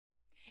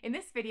In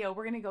this video,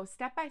 we're going to go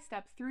step by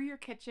step through your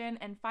kitchen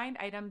and find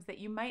items that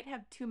you might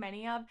have too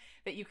many of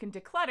that you can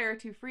declutter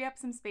to free up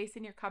some space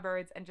in your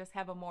cupboards and just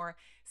have a more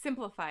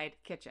simplified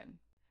kitchen.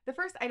 The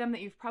first item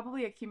that you've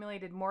probably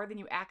accumulated more than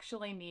you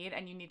actually need,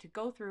 and you need to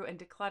go through and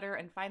declutter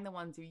and find the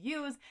ones you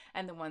use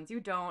and the ones you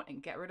don't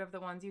and get rid of the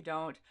ones you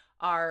don't,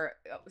 are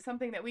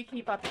something that we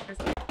keep up in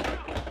this.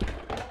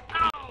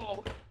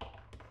 Ow!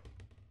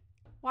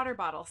 Water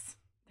bottles.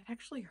 That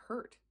actually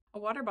hurt. A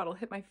water bottle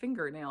hit my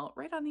fingernail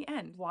right on the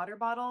end. Water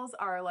bottles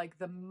are like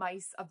the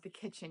mice of the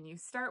kitchen. You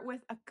start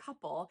with a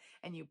couple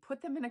and you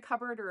put them in a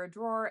cupboard or a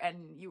drawer,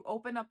 and you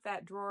open up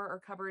that drawer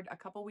or cupboard a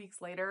couple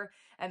weeks later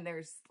and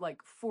there's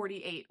like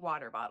 48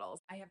 water bottles.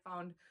 I have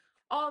found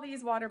all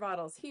these water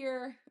bottles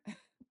here.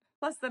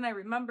 Plus then I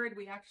remembered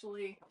we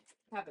actually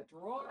have a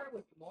drawer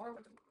with more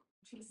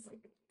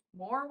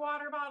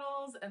water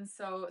bottles. And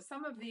so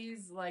some of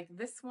these, like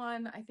this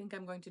one, I think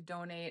I'm going to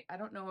donate. I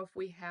don't know if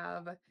we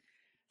have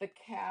the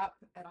cap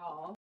at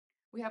all.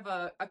 We have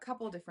a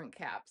couple different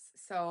caps.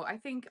 So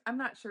I'm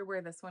not sure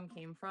where this one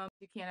came from.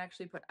 You can't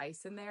actually put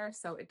ice in there,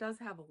 so it does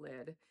have a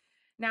lid.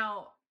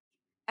 Now,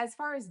 as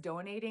far as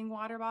donating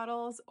water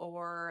bottles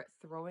or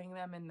throwing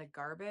them in the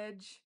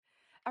garbage,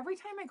 every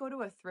time I go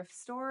to a thrift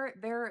store,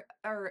 there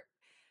are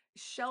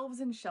shelves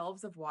and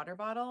shelves of water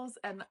bottles,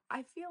 and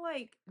I feel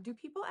like, do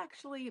people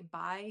actually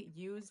buy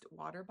used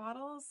water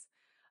bottles?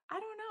 I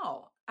don't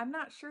know. I'm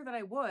not sure that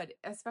I would,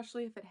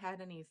 especially if it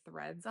had any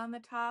threads on the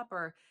top,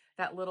 or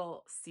that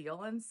little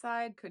seal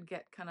inside could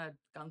get kind of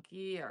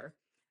gunky, or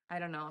I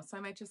don't know. So I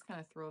might just kind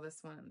of throw this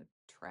one in the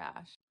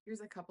trash. Here's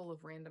a couple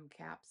of random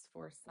caps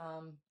for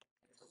some.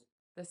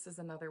 This is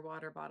another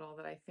water bottle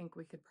that I think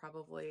we could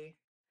probably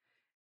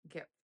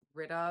get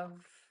rid of.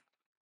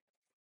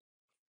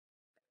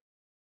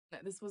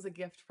 This was a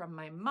gift from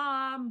my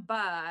mom,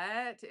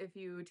 but if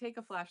you take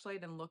a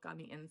flashlight and look on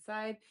the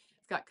inside,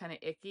 it's got kind of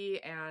icky,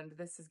 and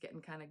this is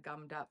getting kind of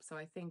gummed up. So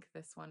I think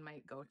this one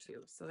might go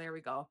too. So there we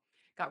go.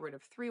 Got rid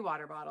of 3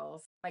 water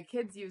bottles. My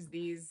kids use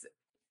these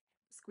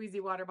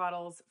squeezy water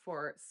bottles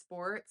for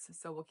sports,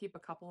 so we'll keep a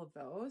couple of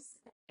those.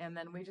 And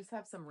then we just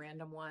have some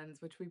random ones,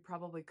 which we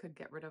probably could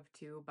get rid of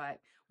too, but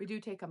we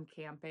do take them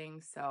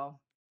camping, so.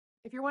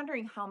 If you're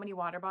wondering how many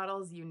water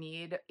bottles you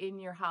need in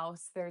your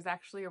house, there's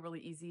actually a really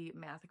easy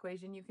math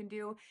equation you can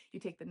do. You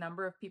take the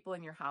number of people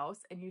in your house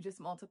and you just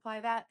multiply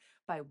that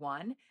by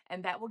 1,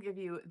 and that will give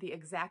you the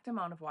exact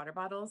amount of water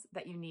bottles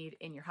that you need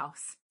in your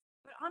house.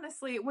 But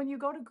honestly, when you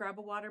go to grab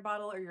a water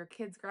bottle or your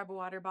kids grab a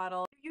water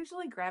bottle, you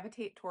usually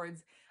gravitate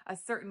towards a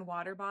certain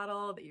water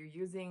bottle that you're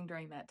using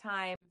during that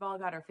time. We've all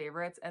got our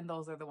favorites, and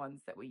those are the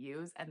ones that we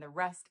use, and the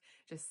rest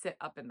just sit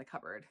up in the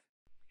cupboard.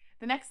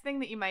 The next thing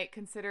that you might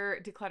consider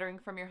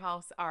decluttering from your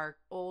house are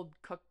old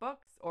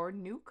cookbooks or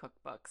new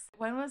cookbooks.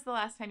 When was the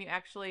last time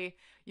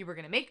you were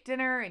going to make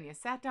dinner and you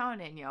sat down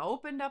and you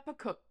opened up a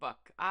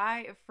cookbook?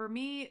 For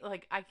me,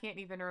 I can't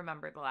even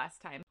remember the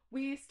last time.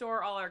 We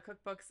store all our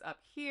cookbooks up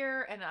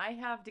here, and I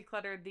have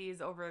decluttered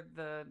these over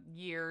the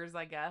years,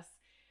 I guess,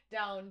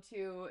 down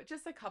to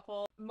just a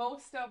couple.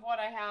 Most of what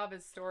I have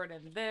is stored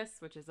in this,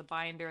 which is a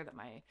binder that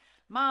my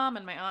mom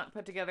and my aunt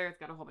put together. It's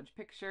got a whole bunch of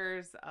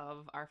pictures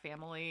of our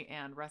family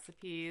and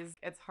recipes.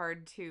 It's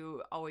hard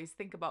to always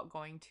think about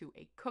going to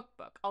a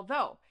cookbook,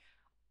 although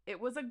it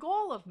was a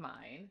goal of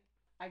mine.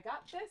 I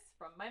got this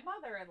from my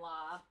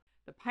mother-in-law,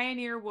 the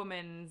Pioneer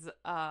Woman's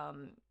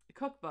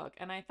cookbook,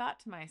 and I thought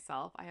to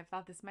myself, I have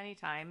thought this many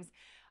times,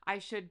 I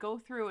should go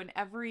through and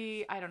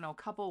every, I don't know,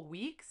 couple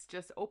weeks,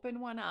 just open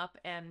one up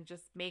and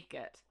just make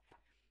it.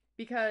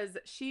 Because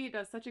she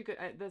does such a good,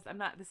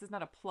 this is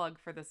not a plug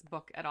for this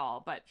book at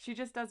all, but she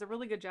just does a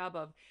really good job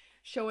of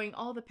showing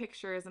all the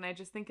pictures, and I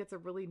just think it's a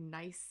really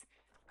nice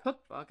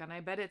cookbook, and I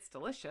bet it's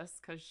delicious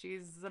because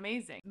she's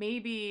amazing.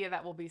 Maybe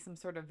that will be some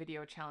sort of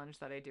video challenge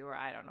that I do, or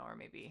I don't know, or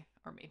maybe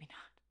not.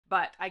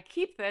 But I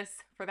keep this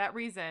for that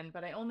reason,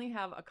 but I only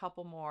have a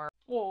couple more.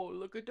 Oh,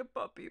 look at the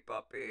puppy.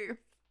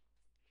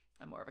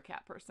 I'm more of a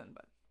cat person,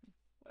 but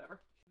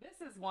whatever.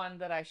 This is one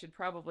that I should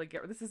probably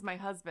get. This is my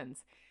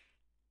husband's.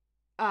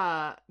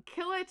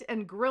 Kill it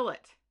and grill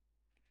it.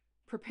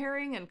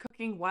 Preparing and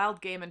cooking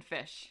wild game and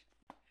fish.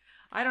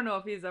 I don't know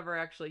if he's ever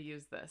actually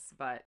used this,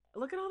 but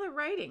look at all the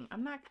writing.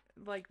 I'm not,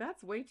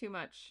 that's way too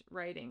much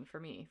writing for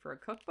me. For a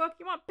cookbook,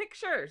 you want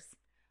pictures.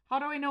 How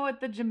do I know what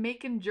the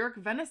Jamaican jerk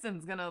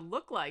venison's gonna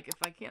look like if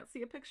I can't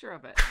see a picture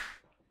of it?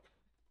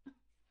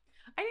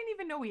 I didn't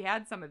even know we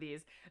had some of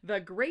these. The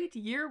Great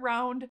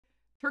Year-Round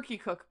Turkey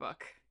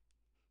Cookbook.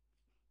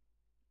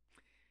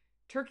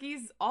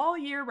 Turkeys all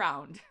year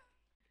round.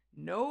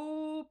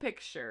 No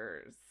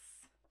pictures.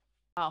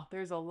 Oh,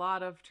 there's a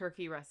lot of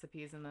turkey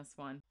recipes in this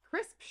one.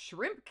 Crisp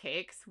shrimp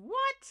cakes?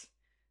 What?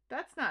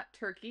 That's not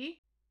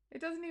turkey.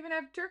 It doesn't even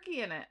have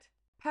turkey in it.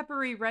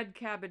 Peppery red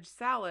cabbage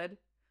salad.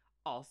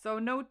 Also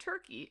no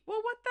turkey.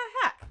 Well, what the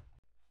heck?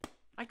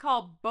 I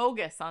call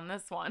bogus on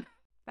this one.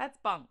 That's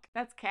bunk.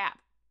 That's cap.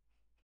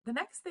 The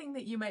next thing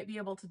that you might be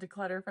able to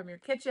declutter from your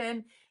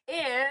kitchen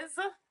is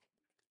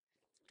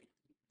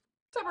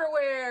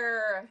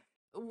Tupperware.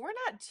 we're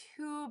not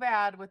too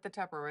bad with the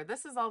Tupperware.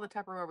 This is all the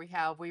Tupperware we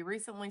have. We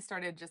recently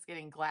started just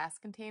getting glass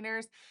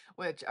containers,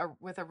 which are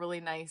with a really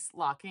nice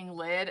locking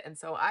lid. And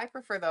so I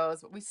prefer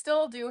those, but we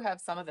still do have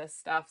some of this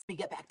stuff. Let me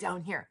get back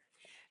down here.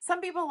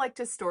 Some people like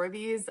to store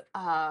these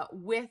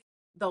with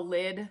the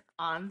lid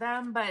on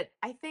them, but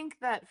I think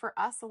that for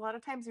us, a lot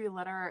of times we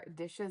let our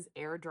dishes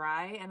air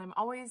dry, and I'm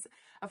always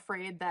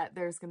afraid that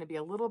there's going to be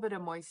a little bit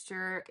of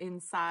moisture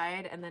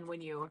inside, and then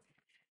when you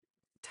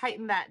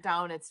tighten that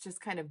down, it's just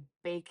kind of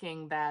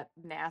baking that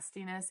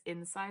nastiness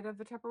inside of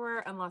the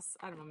Tupperware, unless,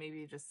 I don't know, maybe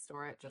you just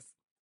store it just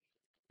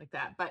like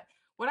that. But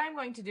what I'm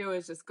going to do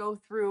is just go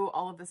through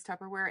all of this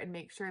Tupperware and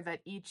make sure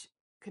that each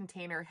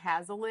container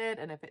has a lid,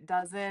 and if it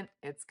doesn't,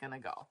 it's gonna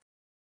go.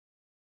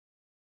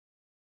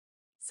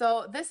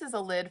 So this is a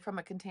lid from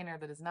a container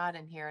that is not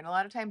in here. And a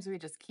lot of times we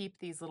just keep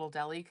these little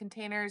deli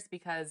containers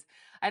because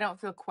I don't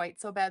feel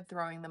quite so bad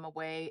throwing them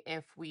away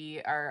if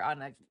we are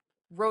on a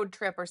road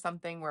trip or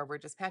something where we're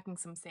just packing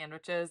some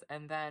sandwiches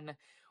and then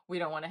we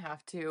don't want to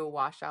have to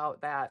wash out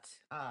that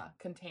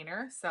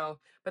container. So,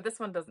 but this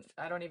one doesn't,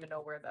 I don't even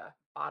know where the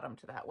bottom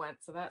to that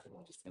went. So that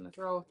I'm just going to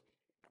throw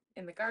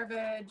in the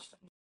garbage.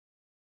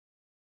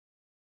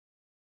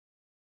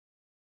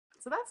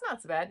 So that's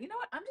not so bad. You know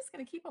what? I'm just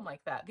going to keep them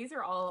like that. These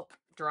are all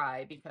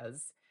dry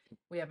because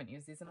we haven't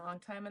used these in a long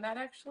time, and that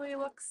actually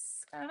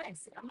looks kind of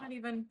nice. I don't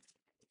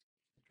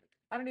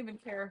even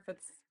care if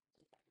it's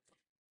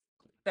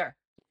there.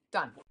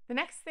 Done. The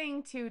next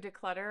thing to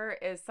declutter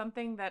is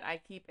something that I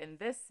keep in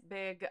this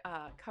big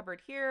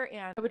cupboard here,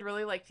 and I would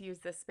really like to use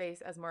this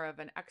space as more of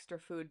an extra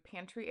food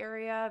pantry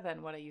area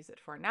than what I use it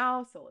for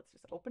now. So let's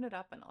just open it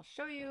up and I'll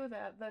show you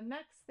that the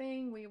next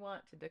thing we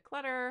want to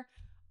declutter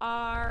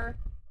are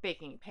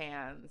baking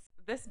pans.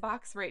 This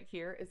box right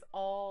here is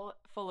all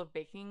full of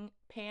baking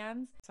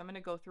pans. So I'm going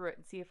to go through it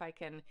and see if I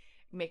can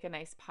make a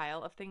nice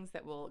pile of things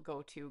that will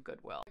go to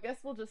Goodwill. I guess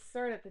we'll just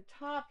start at the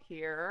top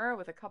here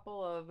with a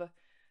couple of,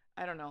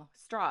 I don't know,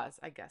 straws,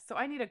 I guess. So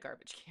I need a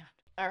garbage can.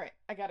 All right,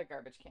 I got a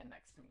garbage can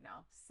next to me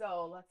now.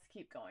 So let's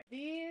keep going.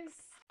 These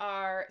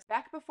are,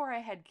 back before I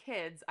had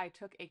kids, I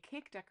took a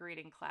cake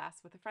decorating class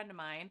with a friend of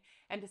mine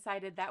and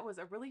decided that was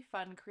a really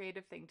fun,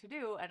 creative thing to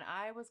do. And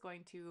I was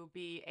going to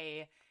be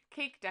a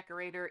cake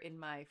decorator in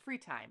my free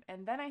time.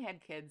 And then I had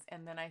kids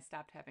and then I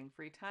stopped having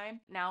free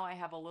time. Now I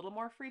have a little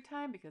more free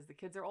time because the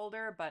kids are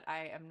older, but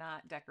I am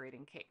not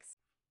decorating cakes.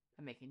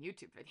 I'm making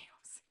YouTube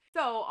videos.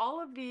 So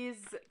all of these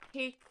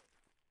cake,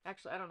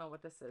 actually, I don't know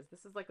what this is.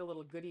 This is like a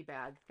little goodie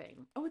bag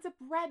thing. Oh, it's a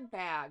bread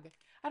bag.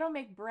 I don't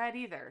make bread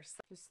either, so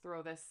just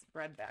throw this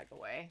bread bag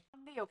away. On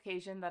the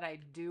occasion that I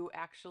do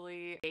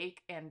actually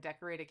bake and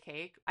decorate a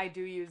cake, I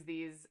do use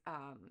these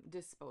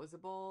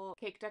disposable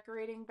cake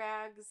decorating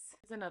bags.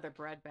 It's another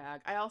bread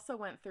bag. I also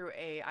went through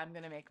a I'm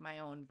gonna make my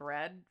own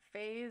bread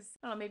phase.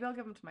 I don't know, maybe I'll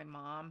give them to my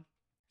mom.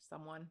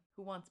 Someone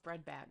who wants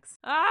bread bags.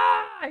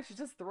 Ah, I should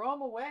just throw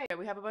them away.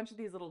 We have a bunch of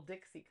these little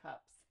Dixie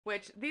cups,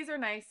 which these are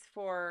nice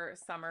for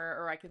summer,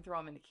 or I can throw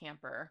them in the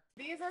camper.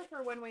 These are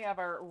for when we have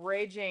our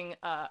raging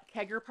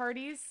kegger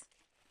parties.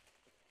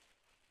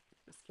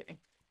 Just kidding.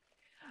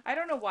 I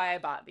don't know why I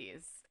bought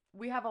these.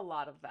 We have a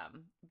lot of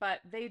them,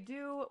 but they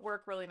do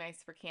work really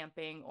nice for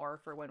camping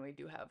or for when we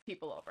do have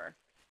people over.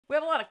 We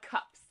have a lot of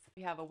cups.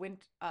 We have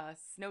a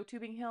snow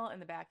tubing hill in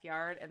the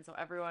backyard, and so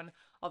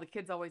all the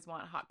kids always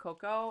want hot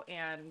cocoa,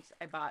 and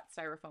I bought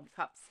styrofoam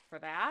cups for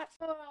that.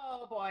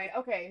 Oh boy.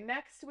 Okay,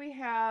 next we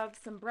have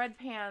some bread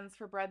pans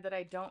for bread that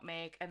I don't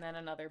make, and then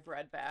another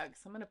bread bag.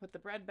 So I'm going to put the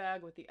bread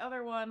bag with the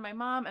other one. My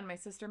mom and my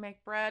sister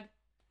make bread,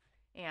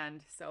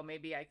 and so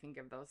maybe I can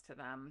give those to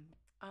them.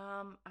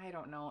 I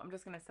don't know. I'm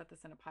just going to set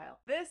this in a pile.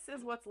 This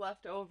is what's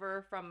left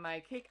over from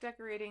my cake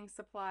decorating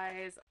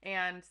supplies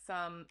and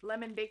some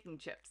lemon baking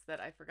chips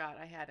that I forgot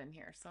I had in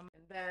here. And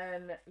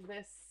then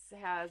this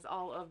has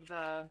all of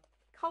the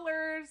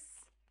colors.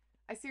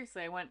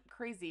 I went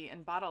crazy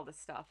and bought all this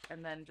stuff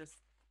and then just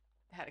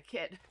had a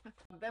kid.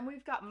 Then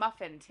we've got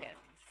muffin tins.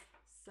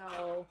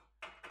 So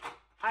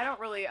I don't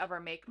really ever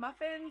make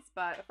muffins,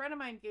 but a friend of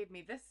mine gave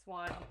me this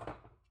one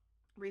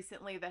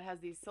recently that has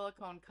these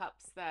silicone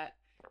cups that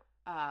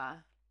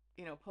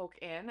poke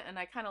in, and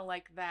I kind of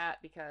like that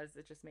because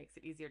it just makes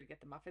it easier to get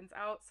the muffins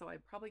out. So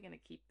I'm probably going to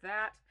keep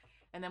that.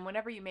 And then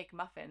whenever you make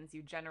muffins,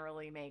 you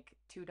generally make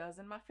 2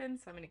 dozen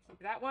muffins. So I'm going to keep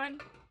that one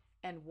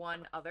and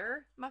one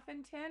other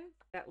muffin tin.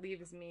 That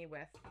leaves me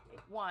with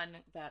one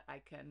that I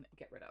can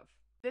get rid of.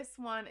 This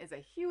one is a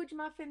huge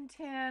muffin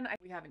tin.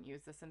 We haven't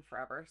used this in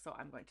forever, so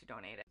I'm going to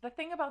donate it. The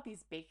thing about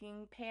these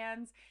baking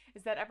pans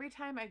is that every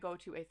time I go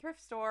to a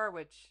thrift store,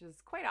 which is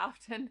quite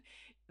often,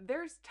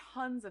 there's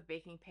tons of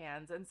baking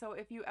pans. And so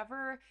if you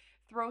ever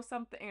throw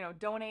something,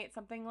 donate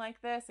something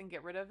like this and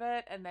get rid of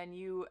it, and then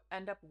you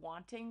end up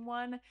wanting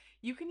one,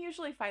 you can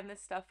usually find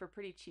this stuff for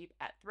pretty cheap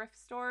at thrift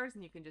stores,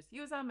 and you can just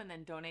use them and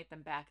then donate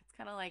them back. It's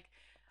kind of like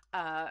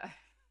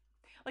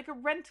a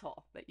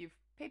rental that you've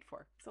paid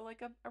for. So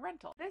like a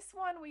rental. This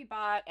one we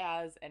bought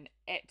as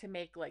to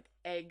make like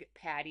egg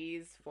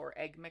patties for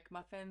egg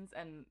McMuffins,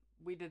 and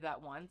we did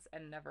that once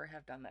and never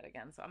have done that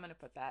again. So I'm going to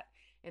put that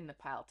in the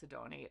pile to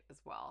donate as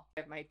well.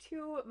 I have my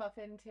 2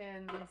 muffin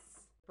tins,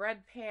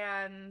 bread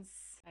pans,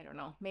 I don't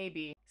know,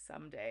 maybe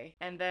someday.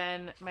 And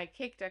then my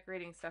cake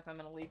decorating stuff I'm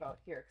going to leave out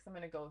here because I'm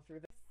going to go through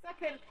the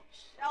second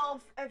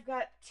shelf. I've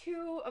got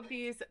 2 of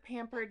these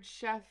Pampered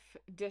Chef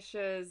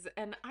dishes,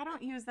 and I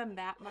don't use them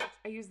that much.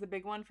 I use the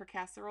big one for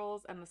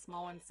casseroles and the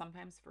small one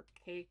sometimes for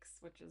cakes,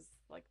 which is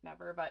like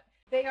never, but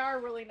they are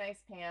really nice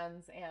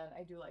pans and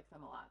I do like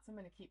them a lot. So I'm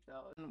going to keep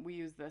those. And we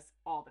use this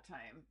all the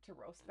time to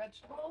roast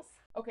vegetables.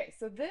 Okay,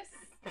 so this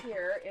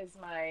here is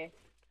my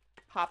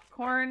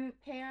popcorn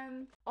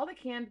pan. All the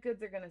canned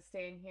goods are going to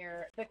stay in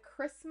here. The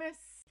Christmas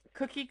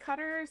cookie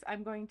cutters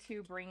I'm going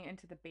to bring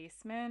into the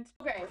basement.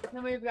 Okay,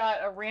 then we've got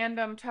a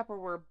random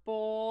Tupperware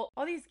bowl.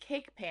 All these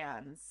cake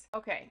pans.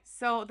 Okay,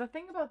 so the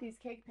thing about these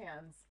cake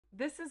pans,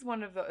 this is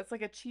one of the, it's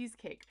like a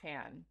cheesecake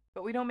pan,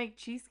 but we don't make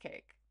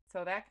cheesecake.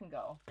 So that can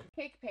go.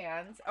 Cake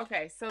pans.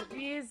 Okay, so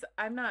these,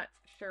 I'm not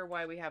sure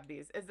why we have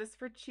these. Is this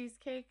for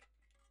cheesecake?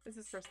 This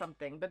is for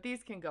something, but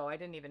these can go. I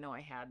didn't even know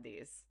I had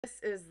these. This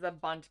is the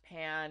bundt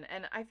pan,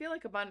 and I feel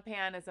like a bundt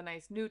pan is a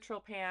nice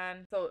neutral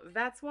pan. So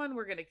that's one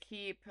we're gonna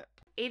keep.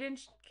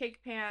 8-inch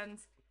cake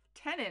pans,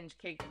 10-inch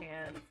cake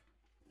pans,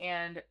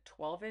 and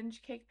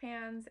 12-inch cake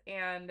pans.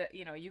 And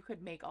you know, you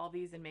could make all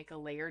these and make a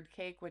layered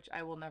cake, which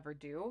I will never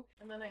do.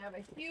 And then I have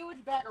a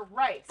huge bag of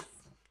rice.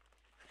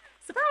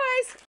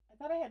 Surprise!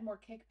 I thought I had more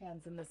cake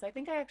pans than this. I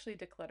think I actually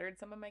decluttered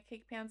some of my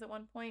cake pans at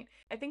one point.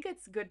 I think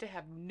it's good to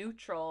have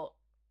neutral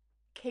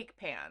cake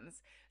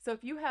pans. So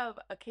if you have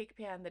a cake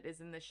pan that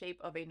is in the shape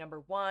of a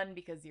number 1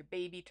 because your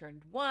baby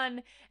turned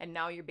 1 and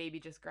now your baby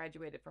just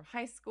graduated from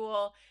high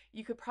school,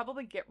 you could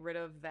probably get rid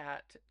of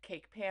that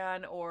cake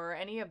pan or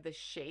any of the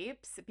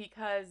shapes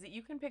because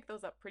you can pick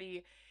those up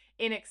pretty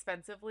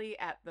inexpensively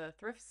at the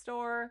thrift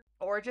store,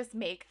 or just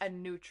make a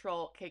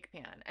neutral cake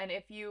pan. And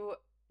if you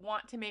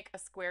want to make a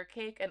square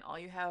cake and all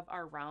you have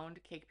are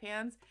round cake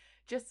pans,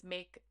 just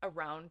make a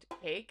round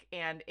cake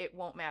and it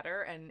won't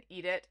matter, and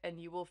eat it and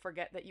you will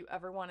forget that you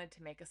ever wanted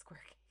to make a square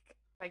cake.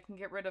 If I can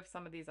get rid of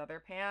some of these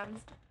other pans,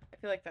 I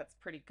feel like that's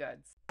pretty good.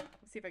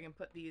 Let's see if I can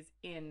put these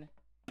in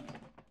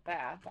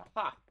that.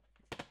 Aha!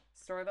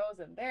 Store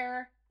those in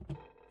there.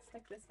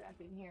 Stick this back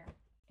in here.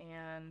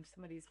 And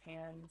some of these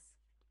pans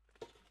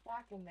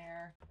back in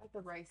there. Put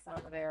the rice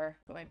out of there.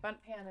 Put my bundt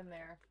pan in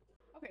there.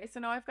 Okay, so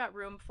now I've got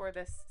room for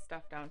this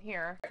stuff down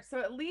here. So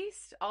at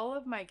least all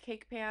of my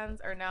cake pans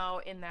are now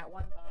in that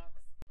one box.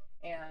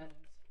 And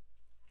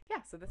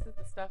yeah, so this is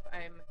the stuff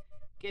I'm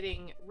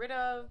getting rid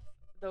of,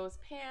 those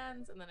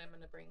pans, and then I'm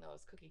going to bring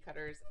those cookie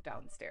cutters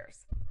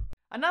downstairs.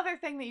 Another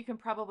thing that you can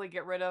probably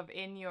get rid of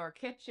in your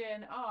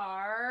kitchen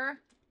are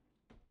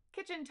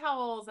kitchen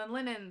towels and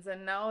linens,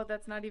 and no,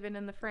 that's not even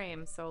in the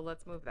frame, so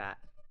let's move that.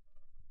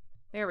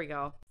 There we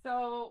go.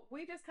 So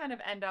we just kind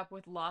of end up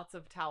with lots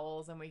of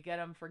towels and we get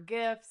them for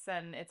gifts,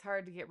 and it's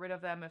hard to get rid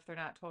of them if they're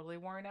not totally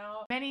worn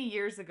out. Many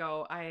years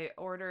ago, I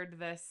ordered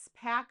this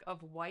pack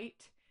of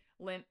white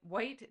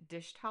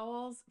dish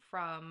towels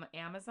from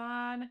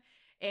Amazon,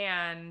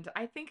 and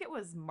I think it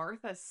was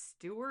Martha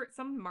Stewart,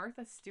 some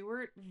Martha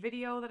Stewart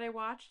video that I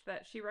watched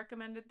that she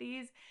recommended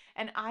these,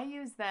 and I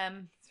use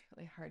them. It's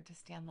really hard to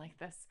stand like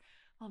this.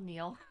 I'll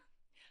kneel.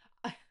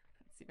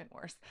 Even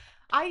worse.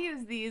 I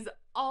use these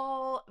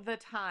all the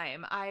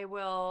time. I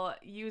will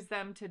use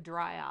them to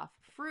dry off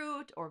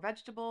fruit or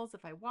vegetables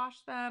if I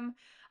wash them.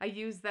 I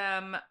use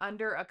them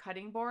under a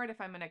cutting board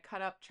if I'm going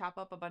to chop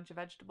up a bunch of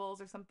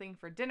vegetables or something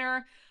for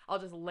dinner. I'll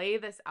just lay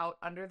this out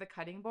under the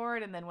cutting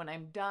board, and then when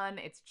I'm done,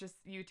 it's just,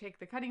 you take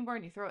the cutting board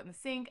and you throw it in the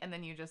sink, and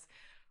then you just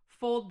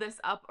fold this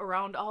up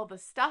around all the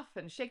stuff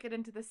and shake it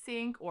into the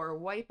sink, or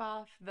wipe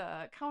off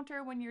the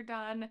counter when you're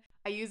done.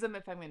 I use them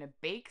if I'm going to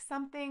bake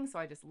something, so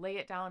I just lay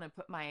it down and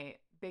put my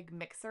big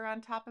mixer on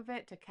top of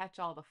it to catch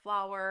all the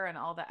flour and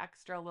all the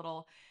extra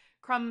little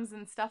crumbs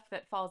and stuff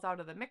that falls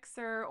out of the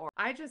mixer. Or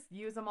I just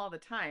use them all the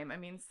time. I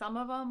mean, some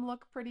of them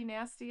look pretty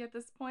nasty at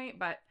this point,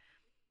 but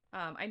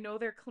I know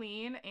they're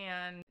clean,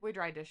 and we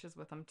dry dishes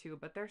with them too,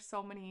 but there's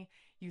so many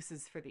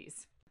uses for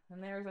these.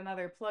 And there's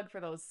another plug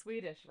for those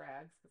Swedish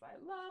rags because I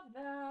love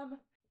them.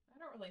 I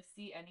don't really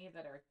see any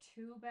that are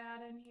too bad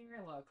in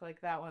here. Look,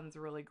 like that one's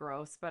really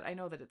gross, but I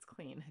know that it's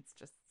clean. It's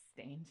just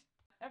stained.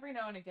 Every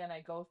now and again,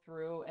 I go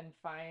through and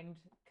find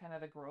kind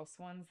of the gross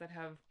ones that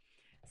have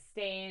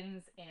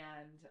stains,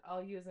 and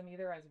I'll use them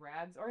either as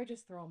rags or I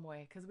just throw them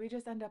away because we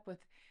just end up with,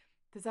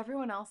 does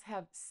everyone else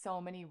have so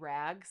many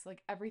rags?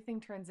 Like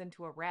everything turns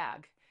into a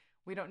rag.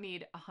 We don't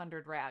need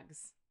 100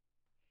 rags.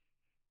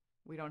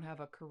 We don't have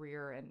a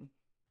career in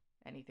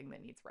anything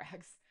that needs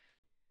rags.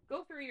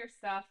 Go through your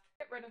stuff,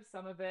 get rid of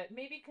some of it,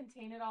 maybe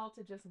contain it all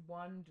to just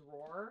one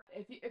drawer.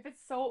 If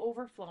it's so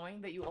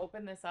overflowing that you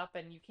open this up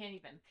and you can't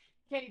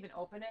even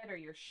open it, or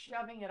you're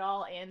shoving it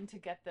all in to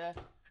get the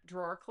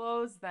drawer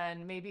closed,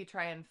 then maybe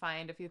try and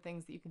find a few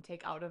things that you can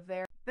take out of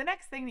there. The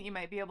next thing that you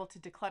might be able to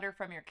declutter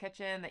from your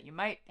kitchen that you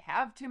might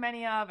have too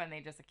many of and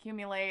they just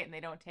accumulate and they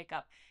don't take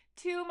up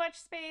too much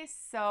space,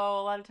 so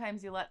a lot of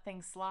times you let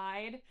things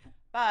slide,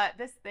 but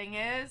this thing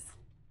is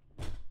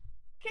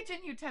kitchen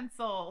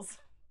utensils.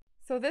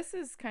 So this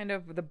is kind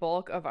of the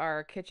bulk of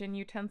our kitchen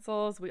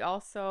utensils. We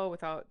also,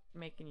 without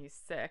making you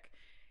sick,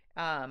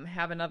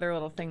 have another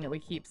little thing that we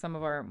keep some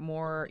of our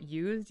more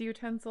used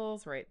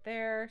utensils right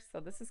there. So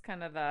this is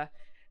kind of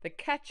the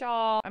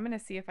catch-all. I'm gonna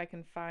see if I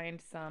can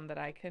find some that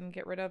I can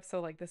get rid of.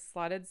 So like this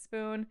slotted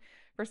spoon,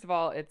 first of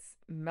all, it's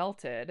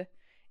melted.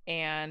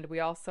 And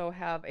we also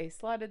have a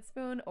slotted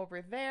spoon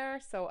over there.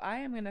 So I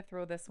am going to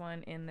throw this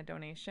one in the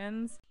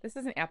donations. This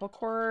is an apple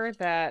corer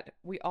that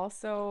we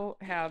also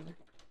have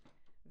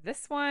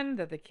this one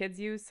that the kids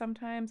use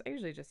sometimes. I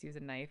usually just use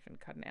a knife and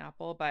cut an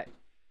apple, but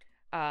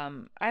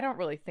I don't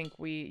really think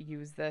we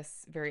use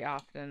this very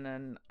often,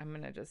 and I'm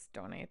going to just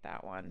donate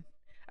that one.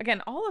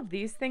 Again, all of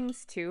these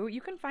things too,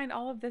 you can find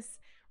all of this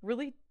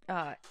really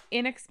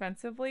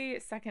inexpensively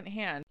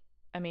secondhand.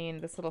 I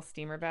mean, this little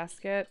steamer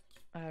basket,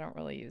 I don't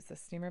really use this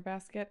steamer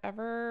basket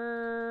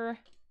ever.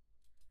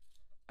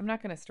 I'm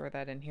not going to store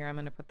that in here. I'm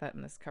going to put that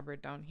in this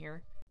cupboard down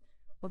here.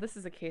 Well, this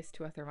is a case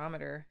to a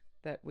thermometer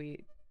that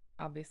we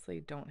obviously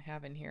don't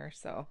have in here,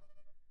 so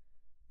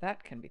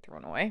that can be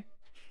thrown away.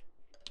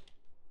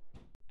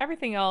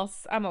 Everything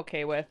else I'm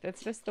okay with.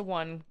 It's just the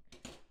one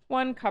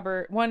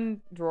cupboard,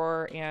 one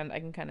drawer, and I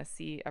can kind of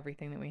see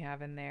everything that we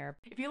have in there.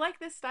 If you like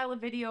this style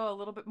of video, a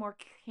little bit more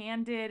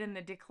candid in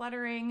the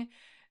decluttering,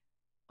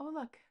 oh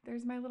look,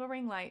 there's my little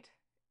ring light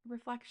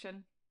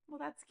reflection. Well,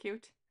 that's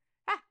cute.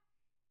 Ah,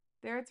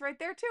 there, it's right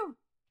there too.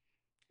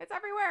 It's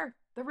everywhere.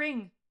 The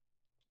ring.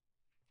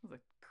 It was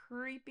a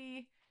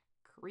creepy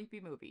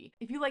movie.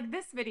 If you like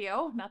this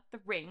video, not the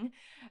ring,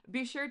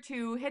 be sure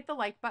to hit the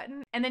like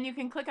button, and then you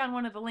can click on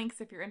one of the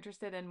links if you're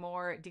interested in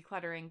more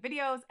decluttering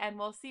videos, and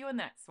we'll see you in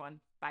the next one.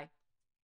 Bye.